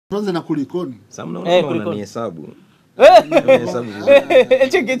Kwanza na kulikoni. Sasa unaona ni hesabu.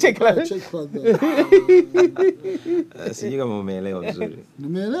 Check kwanza. Sijui kama umeelewa vizuri.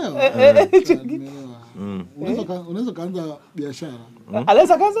 Nimeelewa. Unaweza kaanza biashara.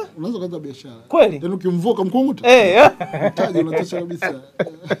 Aleza kaza? Unaweza kaanza biashara. Kweli? Yaani ukimvuka mkunguta. Mtaji unatosha kabisa.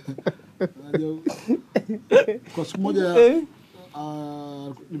 Kwa siku moja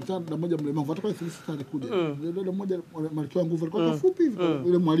nimtana na mmoja mlemavu atakuwa Ceasar alikuja. Ndio mmoja malkia nguvu alikuwa fupi hivi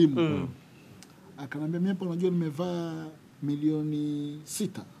yule mwalimu. Akanambia mimi hapa unajua nimevaa milioni 6.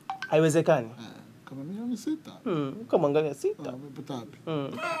 Haiwezekani. Kama milioni 6. Kama angalia 6. Umepata wapi?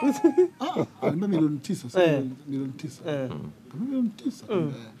 Alimba milioni 9 sasa milioni 9. Kama milioni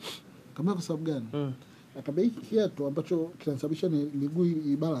 9. Kama kwa sababu gani? Akabei kiatu ambacho kinasababisha ni miguu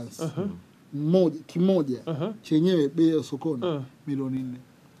ibalance. Kimoja chenyewe bei ya sokoni milioni 4.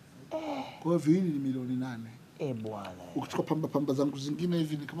 Kwa hiyo viwili ni milioni 8. Bwana. Ukichukua pamba zangu zingine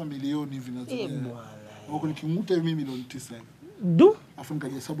hivi ni kama milioni hivi na zingine. Bwana. Huko nikimuta mimi milioni 9. Du. Afu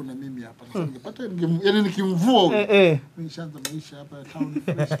nikahesabu na mimi hapa. Sasa ningepata yani nikimvua mimi nishaanza maisha hapa ya town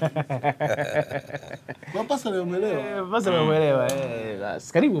fresh. Kwa pasta leo umeelewa? Pasta leo umeelewa.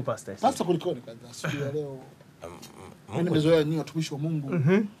 Karibu pasta. Pasta kulikoni kwanza asubuhi ya leo. Mimi nimezoea nyinyi watumishi wa Mungu.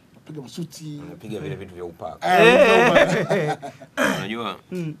 Napiga masuti, napiga vile vitu vya upako.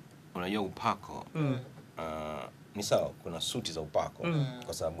 Unajua upako. Ni sawa kuna suti za upako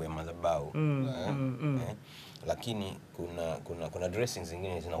kwa sababu ya madhabahu. Lakini kuna dressing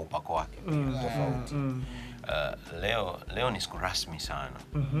zingine zina upako wake tofauti. Leo ni siku rasmi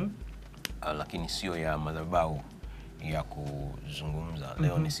sana. Lakini sio ya madhabahu ya kuzungumza.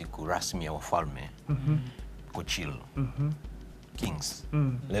 Leo ni siku rasmi ya wafalme kuchill. Kings.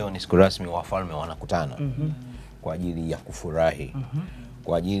 Leo ni siku rasmi wafalme wanakutana kwa ajili ya kufurahi.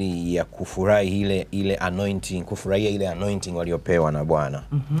 Kwa ajili ya kufurahi ile anointing, kufurahia ile anointing waliopewa na Bwana.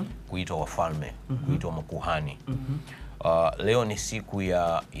 Kuitwa wafalme, kuitwa makuhani. Leo ni siku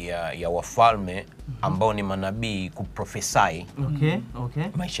ya wafalme ambao ni manabii kuprofesai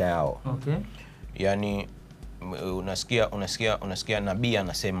maisha yao. Yani unasikia nabii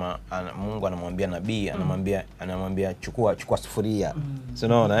anasema, Mungu anamwambia nabii, anamwambia chukua sufuria.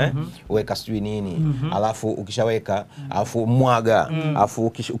 Unaona weka sijui nini. Alafu ukishaweka, alafu mwaga, alafu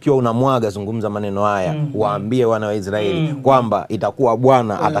ukiwa unamwaga zungumza maneno haya, waambie wana wa Israeli kwamba itakuwa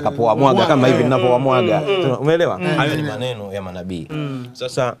Bwana atakapowamwaga kama hivi ninapowamwaga. Umeelewa? Hayo ni maneno ya manabii.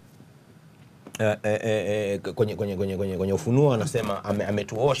 Sasa kwenye Ufunuo anasema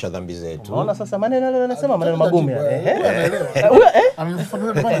ametuosha dhambi zetu. Unaona sasa maneno leo anasema maneno magumu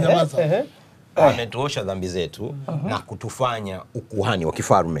ametuosha dhambi zetu na kutufanya ukuhani wa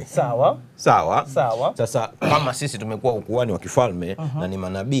kifalme. Sawa. Sasa kama sisi tumekuwa ukuhani wa kifalme na ni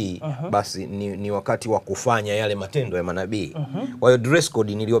manabii, basi ni wakati wa kufanya yale matendo ya manabii. Kwa hiyo dress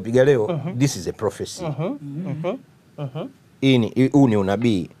code niliyopiga leo, this is a prophecy. Huu ni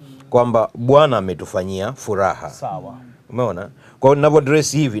unabii kwamba Bwana ametufanyia furaha. Sawa. Umeona? Kwa hiyo ninavyo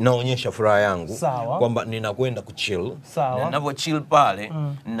dress hivi naonyesha furaha yangu kwamba ninakwenda kuchill. Na ninavyo chill pale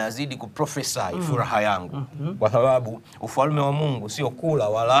ninazidi kuprophesy furaha yangu. Kwa sababu ufalme wa Mungu sio kula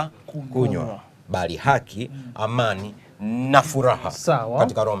wala kunywa, bali haki, amani na furaha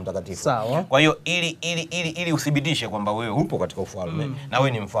katika Roho Mtakatifu. Kwa hiyo ili uthibitishe kwamba wewe upo katika ufalme na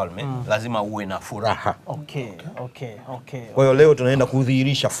wewe ni mfalme, lazima uwe na furaha. Kwa hiyo leo tunaenda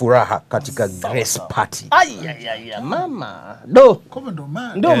kudhihirisha furaha katika grace party. Mama.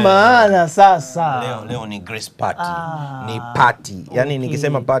 Ndo maana sasa. Leo ni grace party. Ni party. Yaani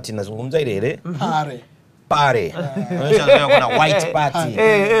nikisema party nazungumza ile pare. Unaona kuna white party.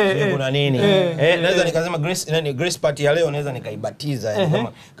 Kuna nini? Naweza nikasema grace party ya leo naweza nikaibatiza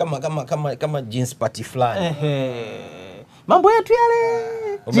kama jeans party fulani. Mambo yetu yale.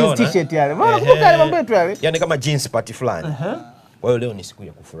 Jeans t-shirt yale. Mambo yetu yale. Yaani kama jeans party fulani. Kwa hiyo leo ni siku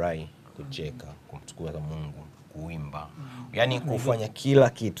ya kufurahi, kucheka, kumtukuza Mungu, kuimba. Yaani kufanya kila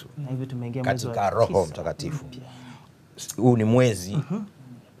kitu katika Roho Mtakatifu. Huu ni mwezi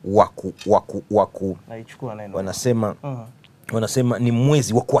wanasema ni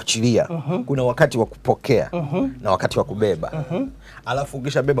mwezi wa kuachilia. Kuna wakati wa kupokea na wakati wa kubeba. Alafu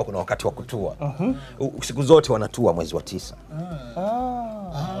ukishabeba kuna wakati wa kutua. Siku zote wanatua mwezi wa 9.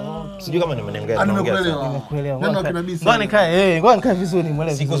 Sijui kama nimeongea. Nimekuelewa. Ngoja nikae vizuri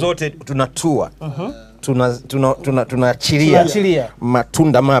mwelewe. Siku zote tunatua. Tunaachilia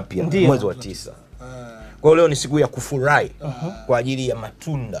matunda mapya mwezi wa 9. Kwa leo ni siku ya kufurahi kwa ajili ya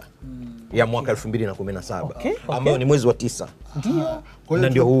matunda ya mwaka 2017 ambao ni mwezi wa 9. Ndio. Kwa hiyo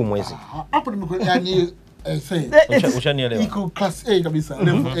ndio huu mwezi. Hapo nimekuelewa, yani Ushanielewa. Iko class A kabisa,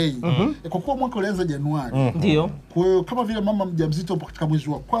 level A. Kwa kuwa mwaka ulianza Januari. Ndio. Kwa hiyo kama vile mama mjamzito katika mwezi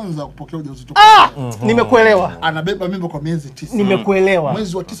wa kwanza kupokea ujauzito. Nimekuelewa. Anabeba mimba kwa miezi 9. Nimekuelewa.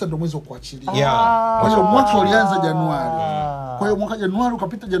 Mwezi wa 9 ndio mwezi wa kuachilia. Yeah. Kwa hiyo mwaka ulianza Januari. Kwa hiyo mwaka Januari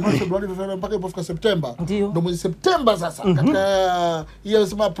ukapita Januari, Februari, mpaka ilipofika September. Ndio mwezi September sasa. Katika hiyo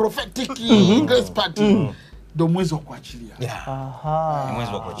sema prophetic grace party. Ndio mwezi wa kuachilia. Ni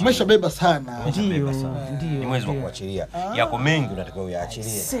mwezi wa kuachilia. Umeshabeba sana. Ni mwezi wa kuachilia. Yako mengi unatakiwa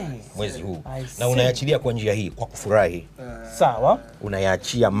uyaachilie mwezi huu. Na unayaachilia kwa njia hii, kwa kufurahi. Sawa.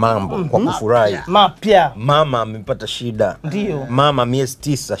 Unayaachia mambo kwa kufurahi. Mapya. Mama amepata shida. Ndio. Mama miezi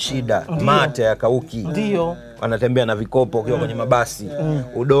 9 shida. Mate ya kauki. Ndio. Anatembea na vikopo ukiwa kwenye mabasi.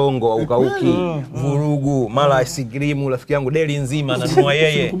 Udongo ukauki. Vurugu, mala ice cream, rafiki yangu deli nzima ananunua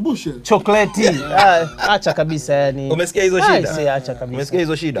yeye. Chocolate. Acha kabisa yani. Umesikia hizo shida? Acha kabisa. Umesikia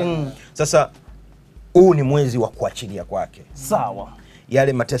hizo shida? Sasa huu ni mwezi wa kuachilia kwake. Sawa.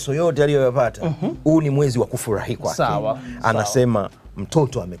 Yale mateso yote aliyoyapata, huu ni mwezi wa kufurahi kwake. Sawa. Anasema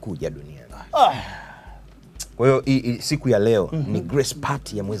mtoto amekuja duniani. Kwa hiyo siku ya leo ni grace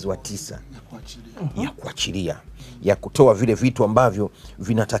party ya mwezi wa 9 ya kuachilia, ya kutoa vile vitu ambavyo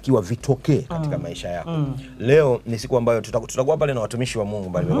vinatakiwa vitokee katika maisha yako. Leo ni siku ambayo tutakuwa pale na watumishi wa Mungu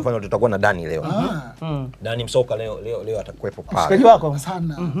mbali. Kwa mfano tutakuwa na Dani leo. Dani Msoka leo atakuwepo pale. Mshikaji wako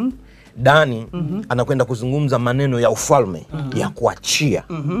sana. Dani anakwenda kuzungumza maneno ya ufalme ya kuachia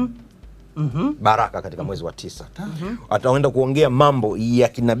baraka katika mwezi wa 9. Ataenda kuongea mambo ya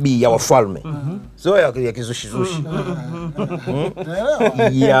kinabii ya wafalme. Sio ya kizushi-zushi.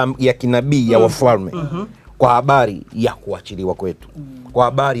 Ya kinabii ya wafalme. Kwa habari ya kuachiliwa kwetu. Kwa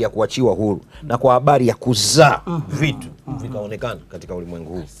habari ya kuachiwa huru. Na kwa habari ya kuzaa vitu vikaonekana katika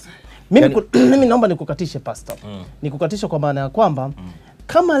ulimwengu huu. Mimi naomba nikukatishe pastor. Nikukatishe kwa maana ya kwamba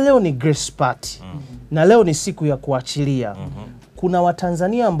kama leo ni grace party na leo ni siku ya kuachilia, kuna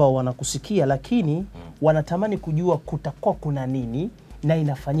Watanzania ambao wanakusikia lakini wanatamani kujua kutakuwa kuna nini na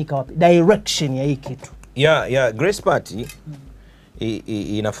inafanyika wapi, direction ya hii kitu. Grace party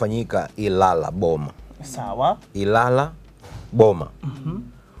inafanyika Ilala Boma. Sawa. Ilala Boma.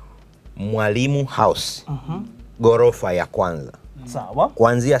 Mwalimu House. Gorofa ya kwanza. Sawa.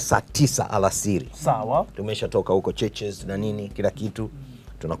 Kuanzia saa 9 alasiri. Sawa. Tumeshatoka huko churches na nini kila kitu.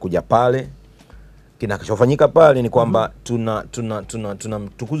 Tunakuja pale. Kinachofanyika pale ni kwamba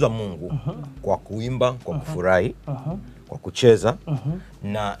tunamtukuza Mungu kwa kuimba, kwa kufurahi, kwa kucheza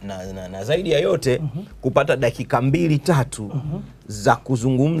na zaidi ya yote kupata dakika 2-3 za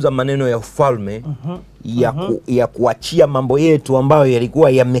kuzungumza maneno ya ufalme ya kuachia mambo yetu ambayo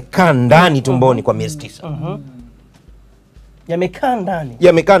yalikuwa yamekaa ndani tumboni kwa miezi 9.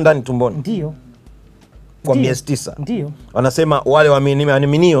 Yamekaa ndani tumboni. Ndio. Kwa miezi 9. Ndio. Wanasema wale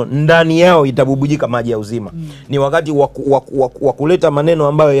waaminio ndani yao itabubujika maji ya uzima. Ni wakati wa kuleta maneno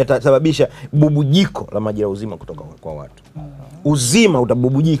ambayo yatasababisha bubujiko la maji ya uzima kutoka kwa watu. Uzima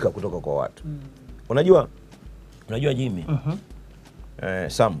utabubujika kutoka kwa watu. Unajua Jimmy?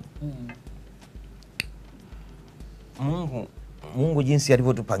 Sam. Mungu jinsi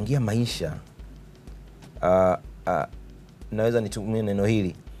alivyotupangia maisha, naweza nitumie neno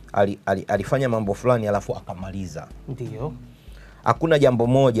hili, alifanya mambo fulani alafu akamaliza. Ndio. Hakuna jambo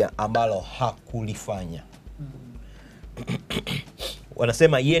moja ambalo hakulifanya.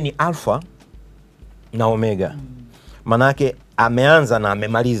 Wanasema yeye ni Alpha na Omega. Manake ameanza na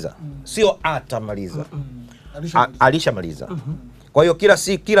amemaliza. Sio atamaliza. Alishamaliza. Kwa hiyo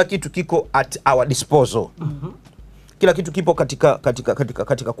kila kitu kiko at our disposal. Kila kitu kipo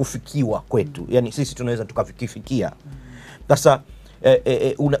katika kufikiwa kwetu. Yaani sisi tunaweza tukafikia. Sasa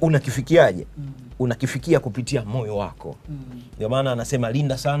unakifikiaje? Unakifikia kupitia moyo wako. Ndio maana anasema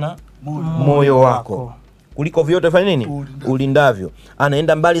linda sana moyo wako. Kuliko vyote fanya nini? Ulindavyo.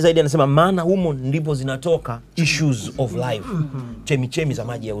 Anaenda mbali zaidi anasema maana humo ndipo zinatoka issues of life. Chemichemi za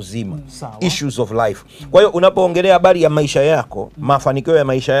maji ya uzima. Issues of life. Kwa hiyo unapoongelea habari ya maisha yako, mafanikio ya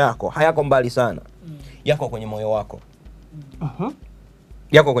maisha yako, hayako mbali sana. Yako kwenye moyo wako.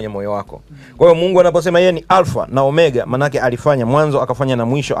 Yako kwenye moyo wako. Kwa hiyo Mungu anaposema yeye ni Alpha na Omega, manake alifanya mwanzo, akafanya na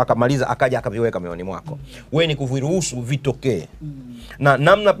mwisho, akamaliza, akaja akaviweka moyoni mwako. Wewe ni kuviruhusu vitokee. Na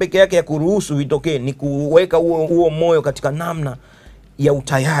namna pekee yake ya kuruhusu vitokee ni kuweka huo moyo katika namna ya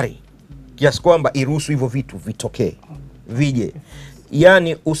utayari. Kiasi kwamba iruhusu hivyo vitu vitokee. Vije.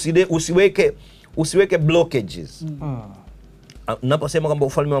 Yaani usiweke blockages. Unaposema kwamba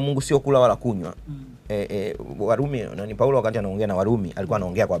ufalme wa Mungu sio kula wala kunywa. Warumi na Paulo wakati anaongea na Warumi alikuwa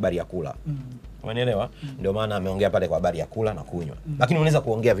anaongea kwa habari ya kula. Umeelewa? Ndio maana ameongea pale kwa habari ya kula na kunywa. Lakini unaweza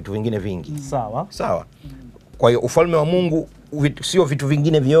kuongea vitu vingine vingi. Sawa. Kwa hiyo ufalme wa Mungu sio vitu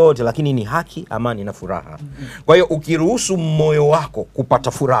vingine vyote, lakini ni haki, amani na furaha. Kwa hiyo ukiruhusu moyo wako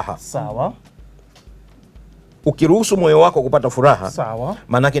kupata furaha, sawa, ukiruhusu moyo wako kupata furaha, sawa,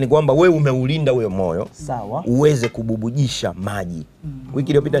 maana ni kwamba wewe umeulinda huyo moyo, sawa, uweze kububujisha maji. Wiki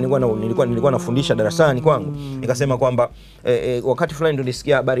iliyopita nilikuwa nafundisha darasani kwangu, nikasema kwamba wakati fulani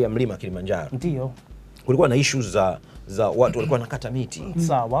tulisikia habari ya mlima Kilimanjaro. ndio Kulikuwa na issues za watu walikuwa nakata miti.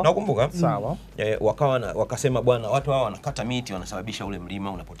 Sawa. Nakumbuka? Sawa. Wakasema bwana, watu hao wanakata miti wanasababisha ule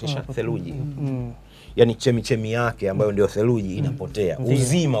mlima unapotesha theluji. Yani chemi yake ambayo ndio theluji inapotea.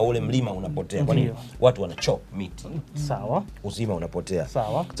 Uzima ule mlima unapotea. Kwa nini? Watu wanachop miti. Sawa. Uzima unapotea.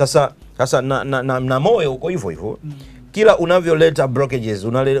 Sawa. Sasa na moyo uko hivyo hivyo. Kila unavyoleta blockages,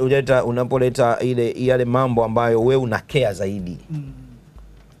 unapoleta yale mambo ambayo wewe unakea zaidi,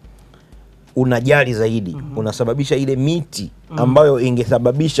 unajali zaidi, unasababisha ile miti ambayo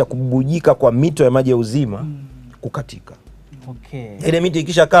ingesababisha kubujika kwa mito ya maji ya uzima kukatika. Okay. Ile miti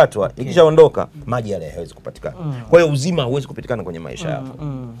ikishakatwa, ikishaondoka, maji yale hayawezi kupatikana. Kwa hiyo uzima hauwezi kupatikana kwenye maisha yako.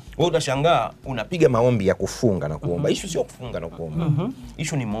 Wewe utashangaa unapiga maombi ya kufunga na kuomba. Issue sio kufunga na kuomba.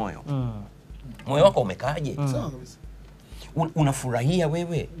 Issue ni moyo. Moyo wako umekaaje? Sawa kabisa. Unafurahia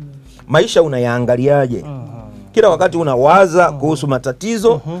wewe? Maisha unayaangaliaje? Kila wakati unawaza kuhusu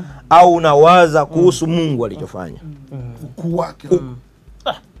matatizo au unawaza kuhusu Mungu alichofanya? Ukuu wake.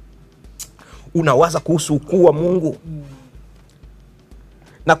 Unawaza kuhusu ukuu wa Mungu?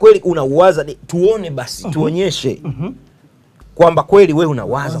 Na kweli unawaza, tuone basi, tuonyeshe kwamba kweli wewe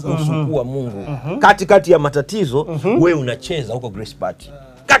unawaza kuhusu ukuu wa Mungu. Katikati ya matatizo wewe unacheza huko Grace Party.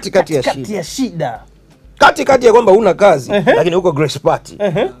 Katikati ya shida. Katikati ya kwamba una kazi lakini huko Grace Party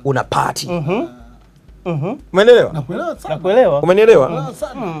una party. Umeelewa? Nakuelewa. Umeelewa?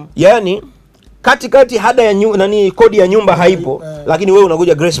 Yaani katikati hada ya kodi ya nyumba haipo, lakini wewe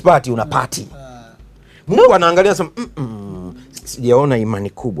unakuja Grace Party una party. Mungu anaangalia sema sijaona imani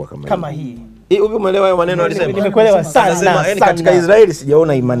kubwa kama hii. Umeelewa hayo maneno alisema? Nimekuelewa sana. Anasema yani katika Israeli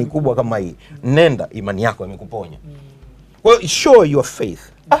sijaona imani kubwa kama hii. Nenda, imani yako imekuponya. Well, show your faith.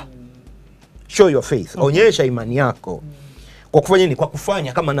 Show your faith. Onyesha imani yako. Kwa kufanya nini? Kwa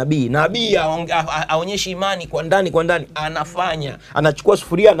kufanya kama nabii. Nabii aonyeshi imani kwa ndani, anafanya. Anachukua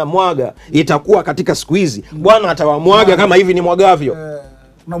sufuria na mwaga, itakuwa katika siku hizi. Bwana atawamwaga kama hivi ni mwagavyo.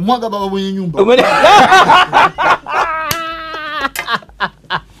 Unamwaga baba mwenye nyumba.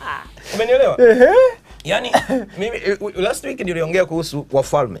 Umenielewa? Yaani mimi last week niliongea kuhusu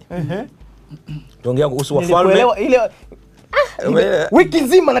wafalme. Tuongea kuhusu wafalme. Wiki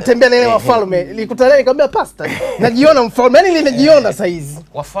nzima natembea na ile wafalme. Nilikutana nikamwambia pastor, najiona mfalme. Yaani ninajiona saa hizi.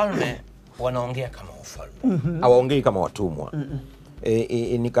 Wafalme wanaongea kama wafalme. Hawaongei kama watumwa.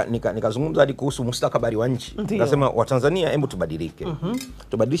 Nikazungumza hadi kuhusu mustakabali wa nchi. Nikasema Watanzania, hebu tubadilike.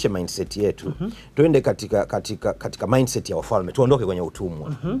 Tubadilishe mindset yetu. Tuende katika mindset ya wafalme. Tuondoke kwenye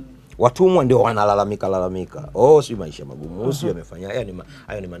utumwa. Watumwa ndio wanalalamika. Si maisha magumu, si yamefanya.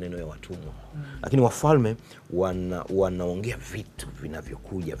 Hayo ni maneno ya watumwa. Lakini wafalme wanaongea vitu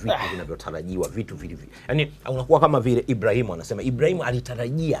vinavyokuja, vitu vinavyotarajiwa, vitu vilivyo. Yaani unakuwa kama vile Ibrahimu anasema. Ibrahimu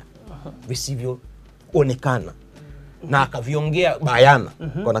alitarajia visivyoonekana na akaviongea bayana.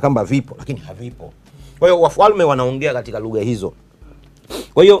 Kwa kama vipo lakini havipo. Kwa hiyo wafalme wanaongea katika lugha hizo.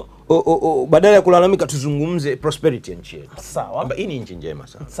 Kwa hiyo badala ya kulalamika tuzungumze prosperity ya nchi yetu. Sawa. Kwamba hii ni nchi njema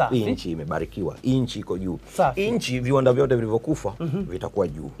sana. Hii nchi imebarikiwa. Hii nchi iko juu. Hii nchi viwanda vyote vilivyokufa vitakuwa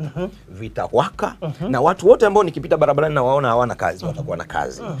juu. Vitawaka na watu wote ambao nikipita barabarani na waona hawana kazi watakuwa na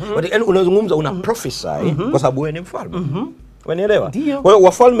kazi. Yaani unazungumza, una prophesy kwa sababu wewe ni mfalme. Unielewa? Kwa hiyo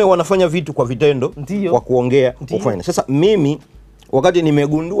wafalme wanafanya vitu kwa vitendo, kwa kuongea, kufanya. Sasa mimi wakati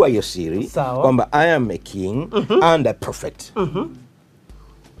nimegundua hiyo siri kwamba I am a king and a prophet.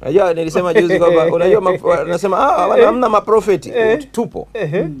 Unajua nilisema juzi kwamba unajua nasema hamna maprofeti. Tupo.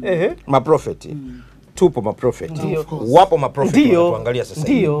 Maprofeti. Tupo maprofeti. Wapo maprofeti wanatuangalia sasa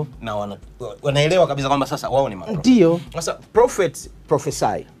hivi. Na wanaelewa kabisa kwamba sasa wao ni maprofeti. Sasa prophets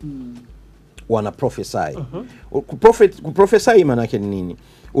prophesy. Wana prophesy. Kuprophesy maana yake ni nini?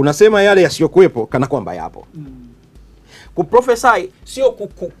 Unasema yale yasiyokuepo kana kwamba yapo. Kuprophesy sio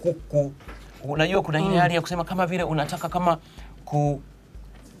unajua kuna ile hali ya kusema kama vile unataka kama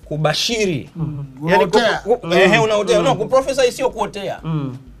kubashiri. Yaani unaotea. No, kuprophesy sio kuotea.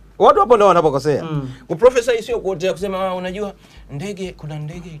 Watu hapo ndio wanapokosea. Kuprophesy sio kuotea, kusema unajua kuna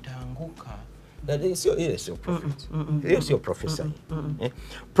ndege itaanguka. Sio prophet. Hiyo sio prophecy.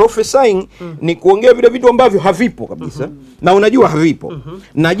 Prophesying ni kuongea vile vitu ambavyo havipo kabisa. Na unajua havipo.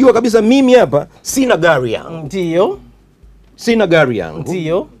 Najua kabisa mimi hapa sina gari yangu. Sina gari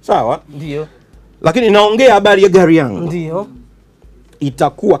yangu. Sawa? Lakini naongea habari ya gari yangu.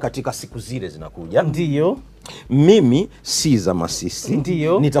 itakuwa katika siku zile zinakuja. Ndio. Mimi Ceasar Masisi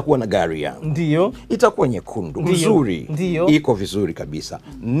Ndio. nitakuwa na gari yangu. Ndio. Itakuwa nyekundu, nzuri. Ndio. Iko vizuri kabisa.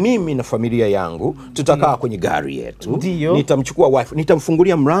 Mimi na familia yangu tutakaa kwenye gari yetu. Ndio. Nitamchukua wife,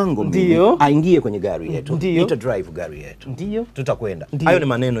 nitamfungulia mlango mimi aingie kwenye gari yetu. Ndio. Nita drive gari yetu. Ndio. Tutakwenda. Hayo ni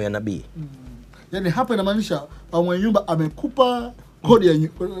maneno ya nabii. Yani hapa inamaanisha mwenye nyumba amekupa kodi ya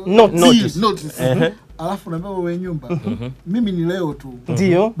notice. Alafu na wewe mwenye nyumba mimi ni leo tu.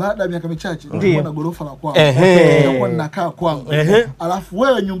 Ndio. Baada ya miaka michache Ndio. na gorofa la kwangu. Nitakuwa ninakaa kwangu. Alafu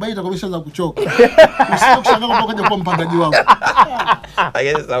wewe nyumba hii itakuwa imeshaanza kuchoka. Usije kushangaa kwamba ukaja kuwa mpangaji wangu.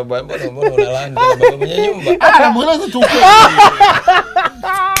 Ayesa sababu mbona unalanda baba mwenye nyumba? Mweleza tu.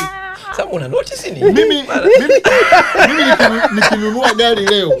 Sababu una notice ni Mimi nikinunua gari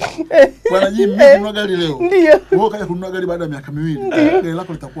leo. Bwana Jimmy, mimi ninunua gari leo. Ndio. Wewe kaja kununua gari baada ya miaka miwili. Gari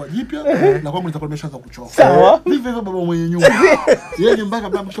lako litakuwa jipya na kwangu litakuwa limeshaanza kuchoka. Sawa. Vipi hivyo baba mwenye nyumba? Yeye nyumba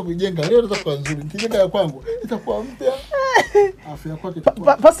kabla mwisho kujenga leo itakuwa nzuri. Nikijenga ya kwangu itakuwa mpya. Afya kwake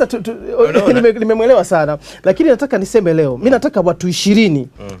itakuwa. Pastor nimemwelewa sana. Lakini nataka niseme leo. Mimi nataka watu 20.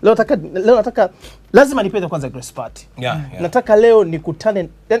 Leo nataka lazima nipende kwanza Grace Party. Nataka leo nikutane,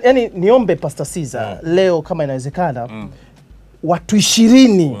 yani niombe Pastor Ceasar leo kama inawezekana watu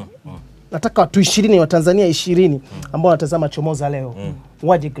 20. Nataka watu 20 wa Tanzania 20 ambao wanatazama Chomoza leo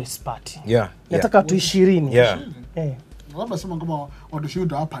waje Grace Party. Nataka watu 20. Labda sema kama watu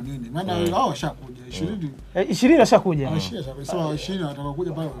 20 hapa nini? Maana hao washakuja 20. 20 washakuja. Sema 20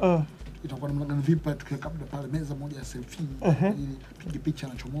 watakaokuja pale. Itakuwa namna gani vipi tukiweka pale meza moja ya selfie ili pige picha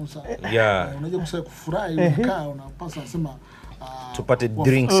na Chomoza. Unajua kusema kufurahi unakaa unapasa sema tupate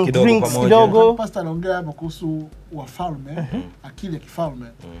drinks kidogo pamoja. Pastor anaongea hapa kuhusu wafalme, akili ya kifalme.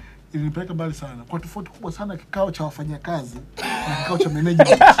 Ilinipeleka mbali sana. Kwa tofauti kubwa sana kikao cha wafanyakazi na kikao cha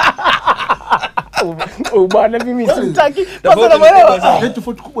management. Bwana mimi sitaki. Pastor anaelewa.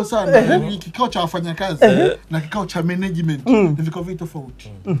 Tofauti kubwa sana. Kikao cha wafanyakazi na kikao cha management ni vikao vitu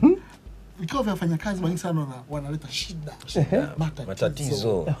tofauti. Vikao vya wafanyakazi wengi sana wanaleta shida,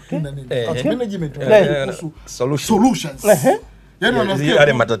 matatizo. Management solutions. Yani wanasikia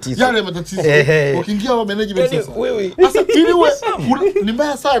yale matatizo. Wakiingia wa management sasa. Sasa ili wewe ni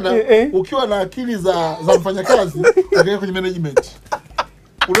mbaya sana ukiwa na akili za mfanyakazi ukiingia kwenye management.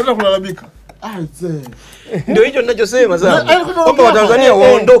 Unaenda kulalamika. Ndio hicho ninachosema sasa. Kwamba Watanzania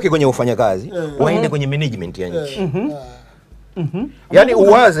waondoke kwenye ufanyakazi, waende kwenye management ya nchi. Yani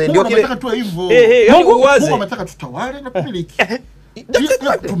uwaze ndio kile. Nataka tu hivyo. Yani uwaze. Mungu anataka tutawale na kumiliki.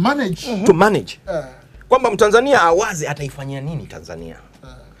 To manage. Kwamba Mtanzania awaze ataifanyia nini Tanzania.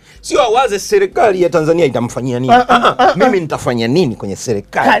 Sio awaze serikali ya Tanzania itamfanyia nini. Mimi nitafanya nini kwenye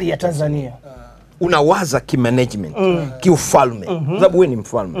serikali ya Tanzania. Unawaza kimanagement, kiufalme. Sababu wewe ni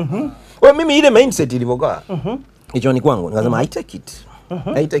mfalme. Kwa mimi ile mindset ilivyokaa. Hicho ni kwangu. Nikasema I take it.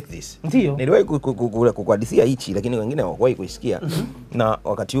 I take this. Niliwahi kukuhadithia hichi lakini wengine hawakuwahi kuisikia. Na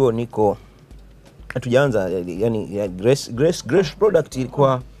wakati huo niko hatujaanza yani Grace product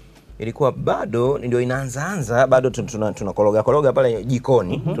ilikuwa bado ndio inaanza bado tunakoroga pale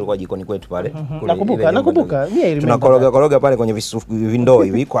jikoni. Tulikuwa jikoni kwetu pale. Nakumbuka. Tunakoroga pale kwenye vindoo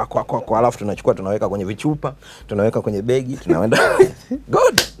hivi kwa alafu tunachukua tunaweka kwenye vichupa, tunaweka kwenye begi, tunaenda.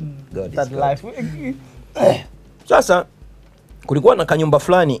 God that life. Sasa kulikuwa na kanyumba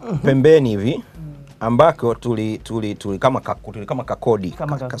fulani pembeni hivi ambako tuli kama kakodi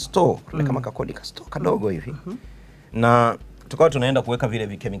ka store, kama kakodi ka store kadogo hivi. Na tukawa tunaenda kuweka vile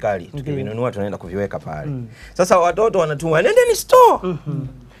vikemikali, tukivinunua tunaenda kuviweka pale. Sasa watoto wanatuma nendeni store.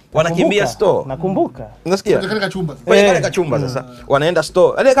 Wanakimbia store. Nakumbuka. Unasikia? Kwenye chumba sasa. Wanaenda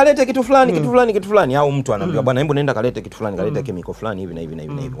store. Kalete kitu fulani au mtu anaambia bwana hebu nenda kalete kitu fulani, kalete chemical fulani hivi na hivi na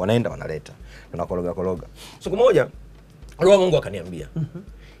hivi na hivi. Wanaenda wanaleta. Tunakoroga. Siku moja Roho Mungu akaniambia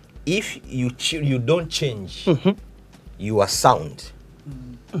if you don't change your sound,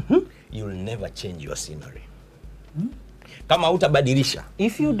 you'll never change your scenery. Kama hutabadilisha,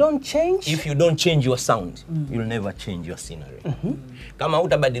 if you don't change your sound, you'll never change your scenery. Kama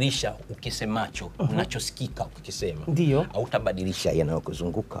hutabadilisha ukisemacho, unachosikika ukisema, ndio hautabadilisha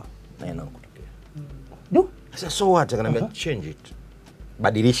yanayokuzunguka na yanayokutokea. Sasa so what? Akaniambia change it.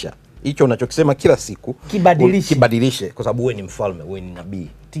 Badilisha. Hicho unachokisema kila siku kibadilishe kwa sababu wewe ni mfalme, wewe ni nabii.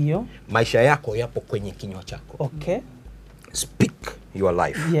 Ndio. Maisha yako yapo kwenye kinywa chako. Okay. Speak your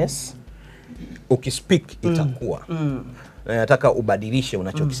life. Yes. Ukispeak itakuwa. Nataka ubadilishe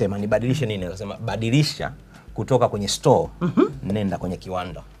unachokisema. Nibadilishe nini? Akasema badilisha kutoka kwenye store nenda kwenye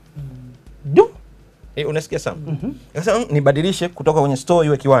kiwanda. Unasikia sana? Akasema nibadilishe kutoka kwenye store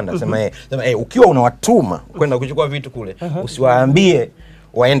iwe kiwanda. Sema ukiwa unawatuma kwenda kuchukua vitu kule, usiwaambie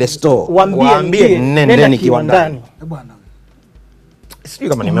waende store. Waambie nendeni kiwandani. Bwana. sijui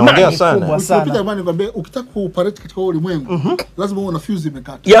kama nimeongea sana. Ukipita imani kwambia ukitaka kuoperate katika ulimwengu lazima uwe na fuse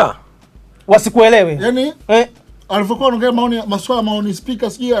imekata. Yeah. Wasikuelewe. Yaani alivyokuwa anaongea maoni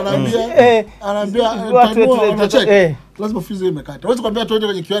speaker sijui anaambia watu lazima fuse imekata. Huwezi kwambia tuende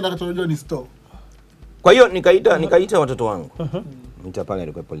kwenye kiwanda kati unajua ni store. Kwa hiyo nikaita watoto wangu. Nita pale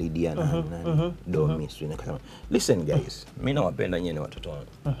alikuwa Lydia na Domi sio nikasema listen guys, mimi nawapenda nyinyi watoto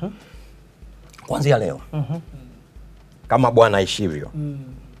wangu. Kuanzia leo kama Bwana aishivyo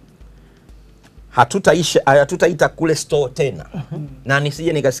hatutaita kule store tena. Na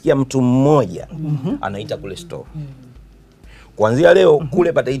nisije nikasikia mtu mmoja anaita kule store. Kuanzia leo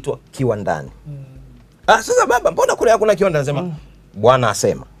kule pataitwa kiwandani. Sasa baba, mbona kule hakuna kiwanda? Nasema Bwana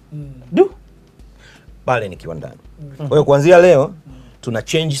asema. Pale ni kiwandani. Kwa hiyo kuanzia leo tuna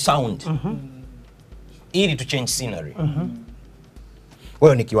change sound ili tu change scenery. Kwa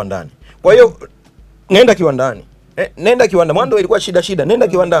hiyo ni kiwandani. Kwa hiyo nenda kiwandani. Nenda kiwandani. Mwanzo ilikuwa shida. Nenda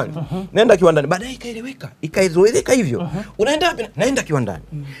kiwandani. Nenda kiwandani. Baadaye ikaeleweka. Ikaizoeleka hivyo. Unaenda wapi? Naenda kiwandani.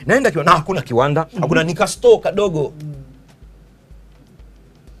 Naenda kiwandani. Hakuna kiwanda. Hakuna nika store kadogo.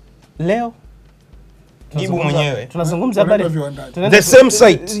 Leo jibu mwenyewe. Tunazungumza habari the same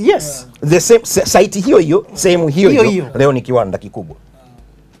site. Yes. The same site hiyo, sehemu hiyo. Leo ni kiwanda kikubwa.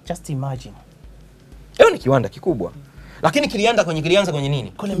 Just imagine. Leo ni kiwanda kikubwa. Lakini kilianza kwenye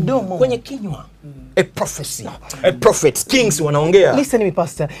nini? Kwenye mdomo. Kwenye kinywa. A prophecy. A prophet. Kings wanaongea. Listen me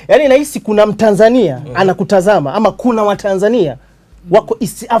pastor. Yaani nahisi kuna Mtanzania anakutazama ama kuna Watanzania wako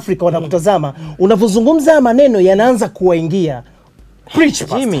East Africa wanakutazama. Unavyozungumza maneno yanaanza kuwaingia. Preach,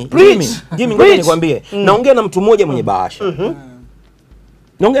 Jimmy, ngoja nikwambie. Naongea na mtu mmoja mwenye bahasha.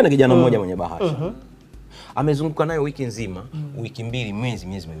 Naongea na kijana mmoja mwenye bahasha. Amezunguka nayo wiki nzima, wiki mbili, miezi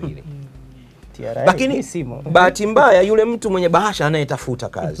miwili. Lakini bahati mbaya yule mtu mwenye bahasha anayetafuta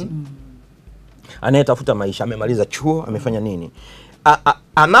kazi. Anayetafuta maisha, amemaliza chuo, amefanya nini?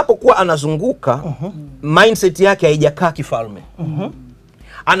 Anapokuwa anazunguka, mindset yake haijakaa kifalme.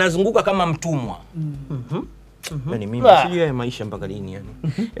 Anazunguka kama mtumwa. Yaani mimi sijui maisha mpaka lini yani.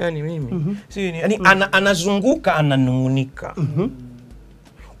 Yaani mimi sijui yani anazunguka ananungunika.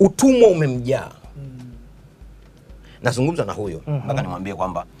 Utumwa umemjaa. Nazungumza na huyo mpaka nimwambie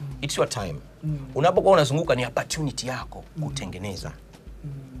kwamba it's your time. Unapokuwa unazunguka ni opportunity yako kutengeneza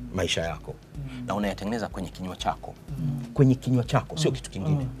maisha yako. Na unayatengeneza kwenye kinywa chako. Kwenye kinywa chako sio kitu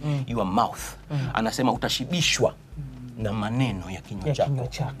kingine. Your mouth. Anasema utashibishwa na maneno ya kinywa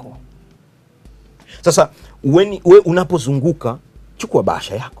chako. Sasa we unapozunguka chukua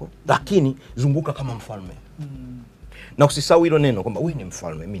bahasha yako, lakini zunguka kama mfalme. Na usisahau hilo neno kwamba wewe ni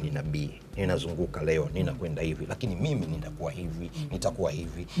mfalme, mimi ni nabii. Ninazunguka leo, ninakwenda hivi, lakini mimi nitakuwa hivi, nitakuwa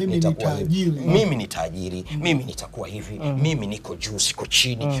hivi, nitakuwa hivi. Mimi ni tajiri, mimi nitakuwa hivi, mimi niko juu, siko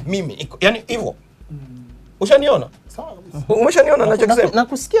chini, mimi niko yani hivyo. Ushaniona? Sawa. Umeshaniona ninachokisema?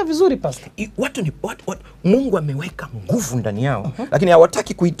 Nakusikia vizuri pastor. Watu Mungu ameweka nguvu ndani yao, lakini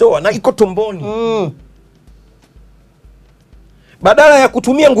hawataki kuitoa na iko tumboni. Badala ya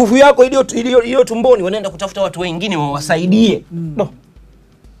kutumia nguvu yako iliyo tumboni, wanaenda kutafuta watu wengine wawasaidie.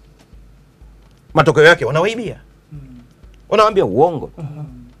 Matokeo yake wanawaibia. Wanawaambia uongo.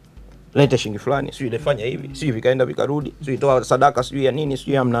 Leta shilingi fulani, sio ilifanya hivi, sio vikaenda vikarudi, sio itoa sadaka, sio ya nini,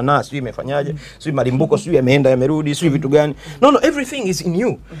 sio ya mnana, sio imefanyaje, sio malimbuko, sio yameenda yamerudi, sio vitu gani. No, everything is in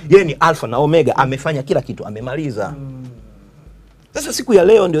you. Yeye ni alpha na omega, amefanya kila kitu, amemaliza. Sasa siku ya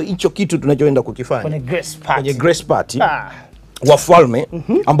leo ndio hicho kitu tunachoenda kukifanya. Kwenye grace party. Wafalme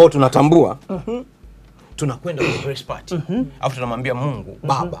ambao tunatambua. Tunakwenda kwenye grace party. Alafu tunamwambia Mungu,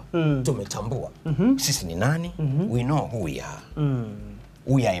 Baba, tumetambua sisi ni nani? We know who we are.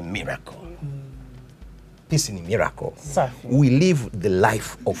 We are a miracle. This is a miracle. We live the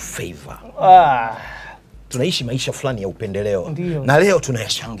life of favor. Tunaishi maisha fulani ya upendeleo. Na leo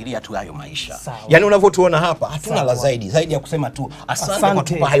tunayashangilia tu hayo maisha. Yaani unavyotuona hapa, hatuna la zaidi ya kusema tu asante kwa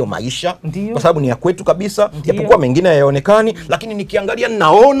kutupa hayo maisha. Kwa sababu ni ya kwetu kabisa. Japokuwa mengine hayaonekani, lakini nikiangalia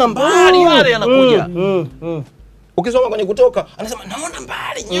naona mbali yale yanakuja. Ukisoma kwenye Kutoka, anasema naona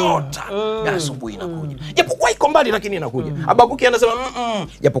mbali nyota ya asubuhi inakuja. Japokuwa iko mbali lakini inakuja. Habakuki anasema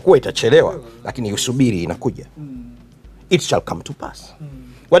japokuwa itachelewa lakini usubiri inakuja. It shall come to pass.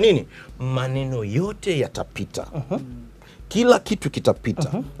 Kwa nini? Maneno yote yatapita. Kila kitu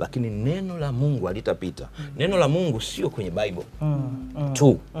kitapita, lakini neno la Mungu halitapita. Neno la Mungu sio kwenye Bible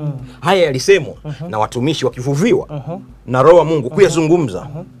tu. Haya yalisemwa na watumishi wakivuviwa na Roho wa Mungu kuyazungumza.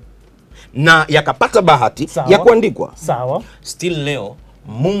 Na yakapata bahati ya kuandikwa. Still leo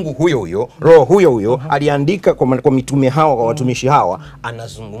Mungu huyo, Roho huyo aliandika kwa mitume hawa, kwa watumishi hawa,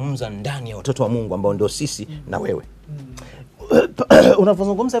 anazungumza ndani ya watoto wa Mungu ambao ndio sisi na wewe.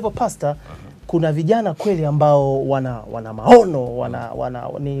 Unapozungumza hivyo pastor, kuna vijana kweli ambao wana maono,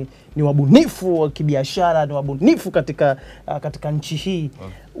 ni wabunifu wa kibiashara, ni wabunifu katika nchi hii.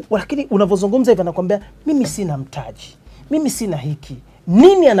 Lakini unavozungumza hivi anakuambia mimi sina mtaji, mimi sina hiki.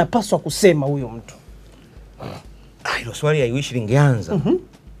 Nini anapaswa kusema huyo mtu? Hilo swali haiwishi lingeanza.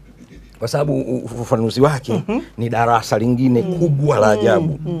 Kwa sababu ufafanuzi wake ni darasa lingine kubwa la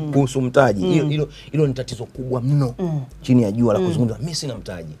ajabu kuhusu mtaji. Hilo ni tatizo kubwa mno chini ya jua la kuzungumza mimi sina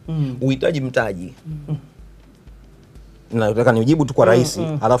mtaji. Uhitaji mtaji. Nataka nijibu tu kwa rahisi,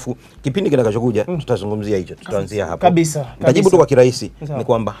 alafu kipindi kitakachokuja tutazungumzia hicho, tutaanzia hapo. Kabisa. Nitajibu tu kwa kirahisi, ni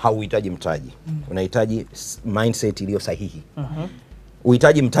kwamba hauhitaji mtaji. Unahitaji mindset iliyo sahihi.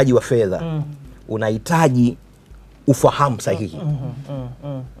 Uhitaji mtaji wa fedha. Unahitaji ufahamu sahihi.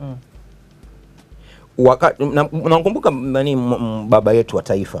 Nakumbuka baba yetu wa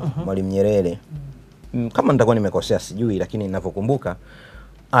taifa Mwalimu Nyerere, kama nitakuwa nimekosea sijui, lakini ninavyokumbuka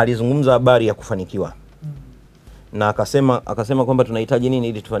alizungumza habari ya kufanikiwa. Na akasema kwamba tunahitaji nini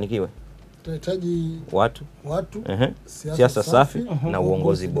ili tufanikiwe? Tunahitaji watu, siasa safi na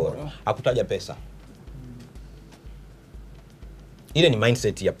uongozi bora. Hakutaja pesa. Ile ni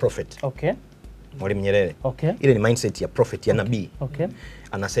mindset ya prophet. Mwalimu Nyerere. Ile ni mindset ya prophet ya nabii.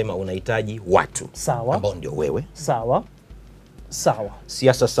 Anasema unahitaji watu ambao ndio wewe. Sawa.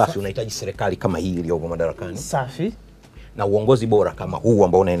 Siasa safi, unahitaji serikali kama hii iliyopo madarakani. Safi. Na uongozi bora kama huu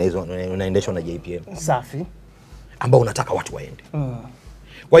ambao unaendeshwa na JPM. Safi. Ambao unataka watu waende.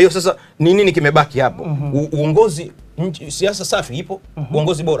 Kwa hiyo sasa ni nini kimebaki hapo? Uongozi, siasa safi ipo,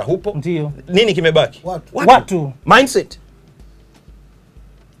 uongozi bora hupo. Ndio. Nini kimebaki? Watu.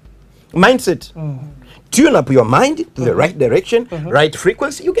 Mindset. Tune up your mind to the right direction, right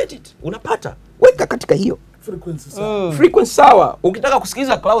frequency, you get it. Unapata. Weka katika hiyo frequency sawa. Ukitaka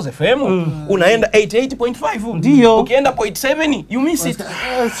kusikiliza Clouds FM unaenda 88.5. Ndio. Ukienda 0.7 you miss it.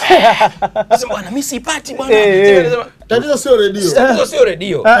 Sasa bwana mimi sipati bwana. Tatizo sio radio. Tatizo sio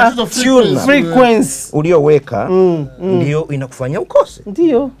radio. Tune frequency ulioweka ndio inakufanya ukose.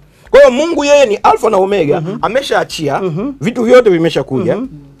 Ndio. Kwa hiyo Mungu yeye ni Alpha na Omega, ameshaachia vitu vyote vimeshakuja.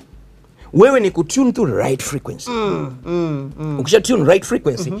 Wewe ni kutune to the right frequency. Ukisha tune right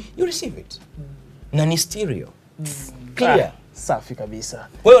frequency, you receive it. Na ni stereo. Clear. Safi kabisa.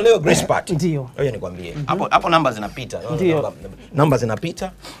 Kwa hiyo leo Grace Party. Ndio. Ngoja nikwambie. Hapo namba zinapita. Namba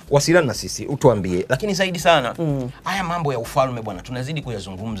zinapita. Wasiliana na sisi, utuambie. Lakini zaidi sana, haya mambo ya ufalme bwana, tunazidi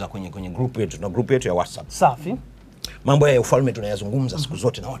kuyazungumza kwenye group yetu, na group yetu ya WhatsApp. Safi. Mambo ya ufalme tunayazungumza siku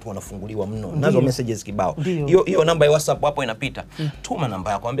zote na watu wanafunguliwa mno. Nazo messages kibao. Hiyo namba ya WhatsApp hapo inapita. Tuma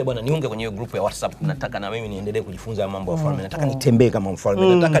namba yako, ambia bwana niunge kwenye hiyo group ya WhatsApp. Nataka na mimi niendelee kujifunza mambo ya ufalme. Nataka nitembee kama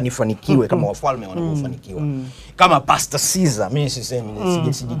mfalme. Nataka nifanikiwe kama wafalme wanavyofanikiwa. Kama Pastor Ceasar, mimi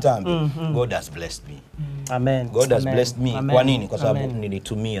sisemi sijitambi. God has blessed me. Amen. God has blessed me. Kwa nini? Kwa sababu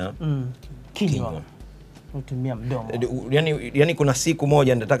nilitumia kinywa. Utumia mdomo. Yani kuna siku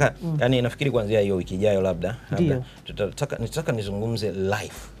moja nataka yani nafikiri kuanzia hiyo wiki ijayo labda nitataka nizungumze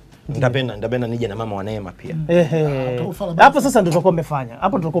live. Nitapenda nije na mama wa Neema pia. Hapo sasa ndio tutakuwa umefanya.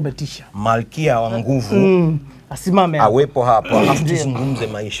 Hapo tutakuwa umetisha. Malkia wa nguvu asimame hapo. Awepo hapo, afu tuzungumze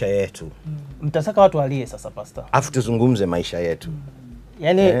maisha yetu. Mtataka watu walie sasa pastor. Afu tuzungumze maisha yetu.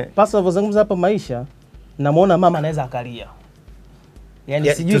 Yaani pastor anazungumza hapa maisha, namuona mama anaweza akalia.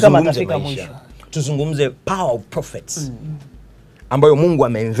 Yaani sijui kama atafika mwisho. Tuzungumze power of prophets ambayo Mungu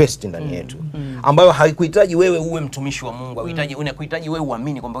ameinvest ndani yetu, ambayo haikuhitaji wewe uwe mtumishi wa Mungu, unakuhitaji wewe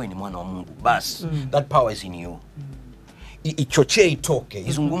uamini kwamba wewe ni mwana wa Mungu. Bas, that power is in you. Ichochee itoke,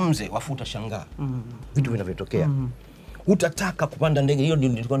 izungumze, wafuta shangaa vitu vinavyotokea. Utataka kupanda ndege, hiyo ndio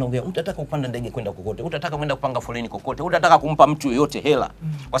nilikuwa naongea. Utataka kupanda ndege kwenda kokote, utataka kwenda kupanga foleni kokote, utataka kumpa mtu yoyote hela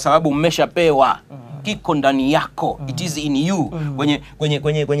kwa sababu umeshapewa. Kiko ndani yako, it is in you.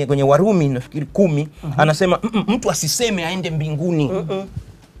 Kwenye Warumi nafikiri 10 anasema mtu asiseme aende mbinguni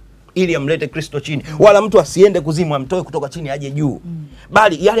ili amlete Kristo chini, wala mtu asiende kuzimu amtoe kutoka chini aje juu.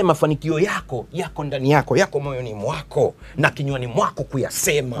 Bali yale mafanikio yako ndani yako moyoni mwako na kinywani mwako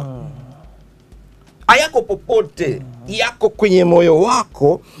kuyasema. Hayako popote, yako kwenye moyo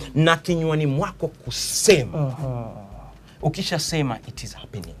wako na kinywani mwako kusema. Ukishasema it is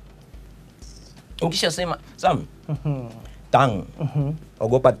happening. Ukishasema tang,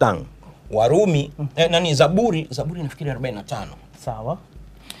 ogopa tang. Warumi Zaburi nafikiri 45. Sawa.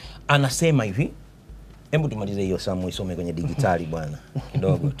 Anasema hivi. Hebu tumalize hiyo Samu isome kwenye digitali bwana.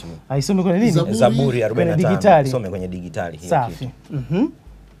 Kidogo tu. Aisome kwenye nini? Zaburi 45. Isome kwenye digitali hiyo. Safi.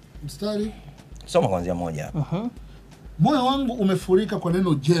 Mstari. Soma kuanzia 1. Moyo wangu umefurika kwa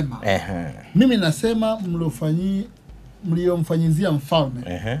neno jema. Mimi nasema mliomfanyizia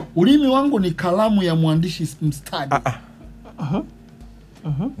mfalme. Ulimi wangu ni kalamu ya mwandishi mstadi.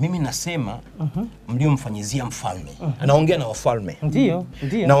 Mimi nasema mliomfanyizia mfalme. Anaongea na wafalme. Ndio.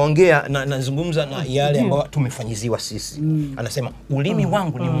 Naongea nazungumza na yale ambayo tumefanyiziwa sisi. Anasema ulimi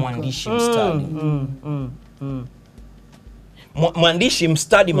wangu ni mwandishi mstadi. Mwandishi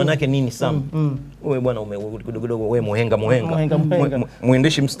mstadi manake nini Sam? Wewe bwana kidogo wewe muhenga.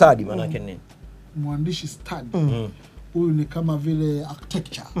 Mwandishi mstadi manake nini? Mwandishi stadi. Huyu ni kama vile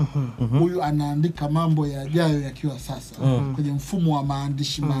architecture. Huyu anaandika mambo yajayo yakiwa sasa kwenye mfumo wa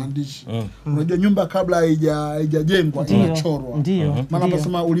maandishi. Unajua nyumba kabla haijajengwa inachorwa. Maana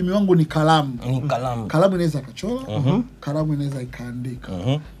nasema ulimi wangu ni kalamu. Kalamu inaweza kachora, kalamu inaweza ikaandika.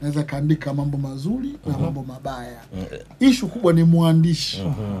 Inaweza kaandika mambo mazuri na mambo mabaya. Issue kubwa ni mwandishi.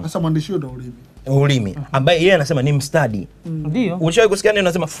 Sasa mwandishi ndio ulimi ambaye yeye anasema ni mstadi. Ndio. Ushawahi kusikia neno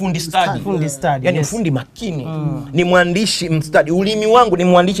anasema fundi stadi? Yani fundi makini. Ni mwandishi mstadi. Ulimi wangu ni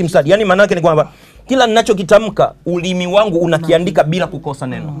mwandishi mstadi. Yani maana yake ni kwamba kila ninachokitamka ulimi wangu unakiandika bila kukosa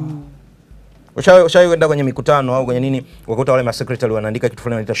neno. Ushawahi kwenda kwenye mikutano au kwenye nini wakuta wale secretary wanaandika kitu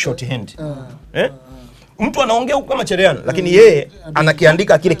fulani wanaita shorthand. Mtu anaongea huko kama cherehani lakini yeye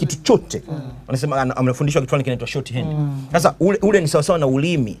anakiandika kile kitu chote. Anasema amefundishwa kitu fulani kinaitwa shorthand. Sasa ule ni sawa sawa na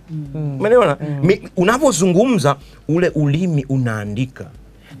ulimi. Umeelewa? Unapozungumza ule ulimi unaandika.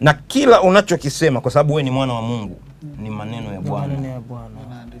 Na kila unachokisema kwa sababu wewe ni mwana wa Mungu ni maneno ya Bwana.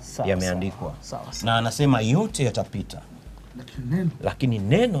 Yameandikwa. Na anasema yote yatapita. Lakini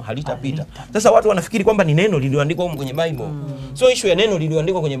neno halitapita. Sasa watu wanafikiri kwamba ni neno lililoandikwa huko kwenye Bible. So issue ya neno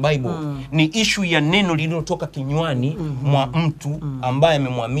lililoandikwa kwenye Bible ni issue ya neno lililotoka kinywani mwa mtu ambaye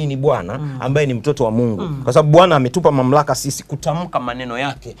amemwamini Bwana, ambaye ni mtoto wa Mungu. Kwa sababu Bwana ametupa mamlaka sisi kutamka maneno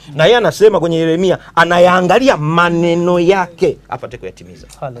yake. Na yeye anasema kwenye Yeremia anayaangalia maneno yake apate kuyatimiza.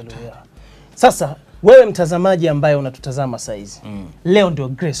 Haleluya. Sasa wewe mtazamaji ambaye unatutazama saizi. Leo ndio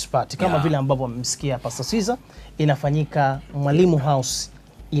Grace Party kama vile ambavyo mmesikia Pastor Ceasar inafanyika Mwalimu House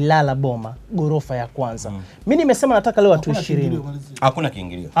Ilala Boma gorofa ya kwanza. Mimi nimesema nataka leo watu 20. Hakuna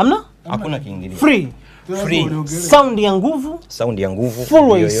kiingilio. Hamna? Hakuna kiingilio. Free. Sound ya nguvu. Full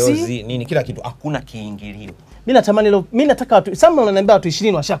yoyozi, nini kila kitu. Hakuna kiingilio. Mimi natamani leo, mimi nataka watu, Samuel ananiambia watu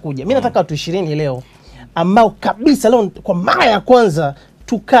 20 washakuja. Mimi nataka watu 20 leo ambao kabisa leo kwa mara ya kwanza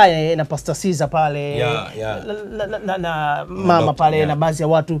tukae na Pastor Ceasar pale na mama pale na baadhi ya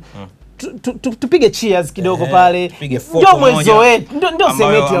watu tupige cheers kidogo pale. Tupige foto moja. Ndio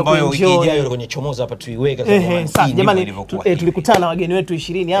semetu ya kuenjoy. Kwenye chomoza hapa tuiweke sasa jamani tulikutana na wageni wetu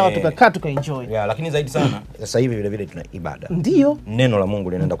 20 hawa tukakaa tukaenjoy. Lakini zaidi sana sasa hivi vile vile tuna ibada. Ndio. Neno la Mungu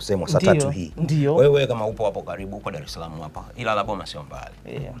linaenda kusemwa saa 3 hii. Ndio. Wewe kama upo hapo karibu uko Dar es Salaam hapa. Ilala Boma sio mbali.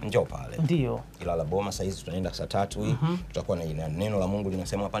 Njoo pale. Ndio. Ilala Boma saa hizi tunaenda saa 3 hii. Tutakuwa na neno la Mungu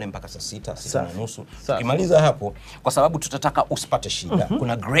linasemwa pale mpaka saa 6:30. Tukimaliza hapo kwa sababu tutataka usipate shida.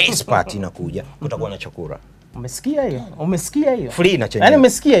 Kuna Grace Party inakuja, kutakuwa na chakula. Umesikia hiyo? Free na chenye. Yaani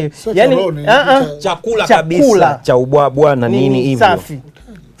umesikia hiyo? Yaani chakula kabisa cha ubwabwa na nini hivyo.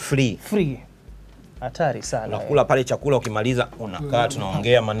 Free. Hatari sana. Unakula pale chakula ukimaliza unakaa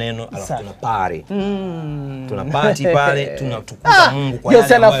tunaongea maneno alafu tunapari. Tunapati pale tunatukuza Mungu kwa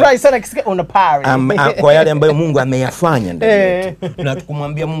yale ambayo anafurahi sana kisikia unapari. Kwa yale ambayo Mungu ameyafanya ndani yetu. Na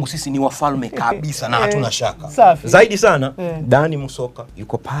tukumwambia Mungu sisi ni wafalme kabisa na hatuna shaka. Zaidi sana Dani Musoka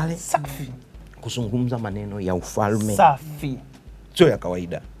yuko pale kuzungumza maneno ya ufalme. Sio ya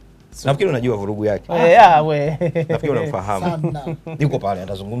kawaida. Nafikiri unajua vurugu yake. Nafikiri unamfahamu. Yuko pale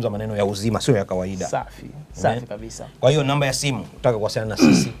atazungumza maneno ya uzima sio ya kawaida. Safi kabisa. Kwa hiyo namba ya simu utaka kuwasiliana na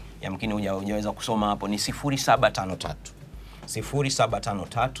sisi yamkini hujaweza kusoma hapo ni 0753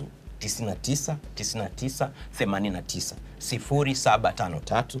 99 99 89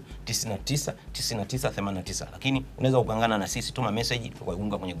 0753 99 99 89. Lakini unaweza kuungana na sisi, tuma message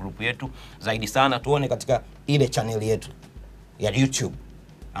tukaunga kwenye group yetu. Zaidi sana tuone katika ile channel yetu ya YouTube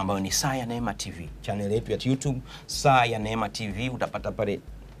ambayo ni Saa ya Neema TV. Channel yetu ya YouTube Saa ya Neema TV, utapata pale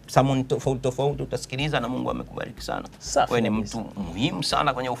someone tofauti utasikiliza na Mungu amekubariki sana. Wewe ni mtu muhimu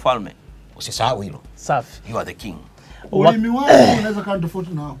sana kwenye ufalme. Usisahau hilo. You are the king. Ulimi wangu unaweza kuwa tofauti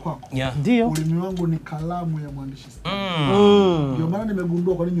na kwako. Ndio. Ulimi wangu ni kalamu ya mwandishi. Ndio maana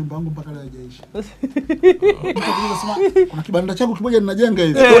nimegundua kwa nini nyumba yangu mpaka leo haijaisha. Kuna kibanda changu kimoja ninajenga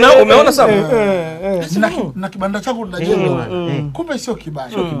hivi. Umeona sawa? Na kibanda changu ninajenga. Kumbe sio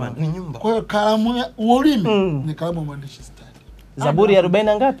kibanda. Ni nyumba. Kwa hiyo kalamu ya ulimi ni kalamu ya mwandishi. Zaburi ya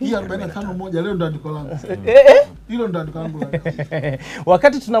 40 ngapi? 45 moja leo ndo andiko langu. Hilo ndo andiko langu.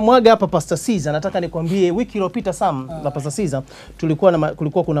 Wakati tunamwaga hapa Pastor Ceasar, nataka nikwambie wiki iliyopita na Pastor Ceasar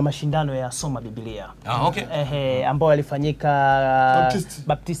kulikuwa kuna mashindano ya soma Biblia. Ambayo yalifanyika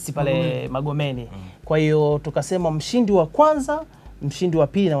Baptisti pale Magomeni. Kwa hiyo tukasema mshindi wa kwanza mshindi wa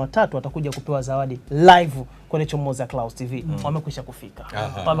pili na watatu watakuja kupewa zawadi live kwenye Chomoza Clouds TV. Wamekwisha kufika.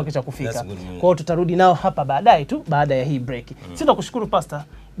 Wamekwisha kufika. Kwa hiyo tutarudi nao hapa baadaye tu baada ya hii break. Sitakushukuru Pastor.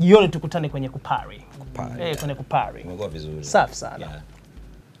 Jioni tukutane kwenye kupari. Kwenye kupari. Umekuwa vizuri. Safi sana.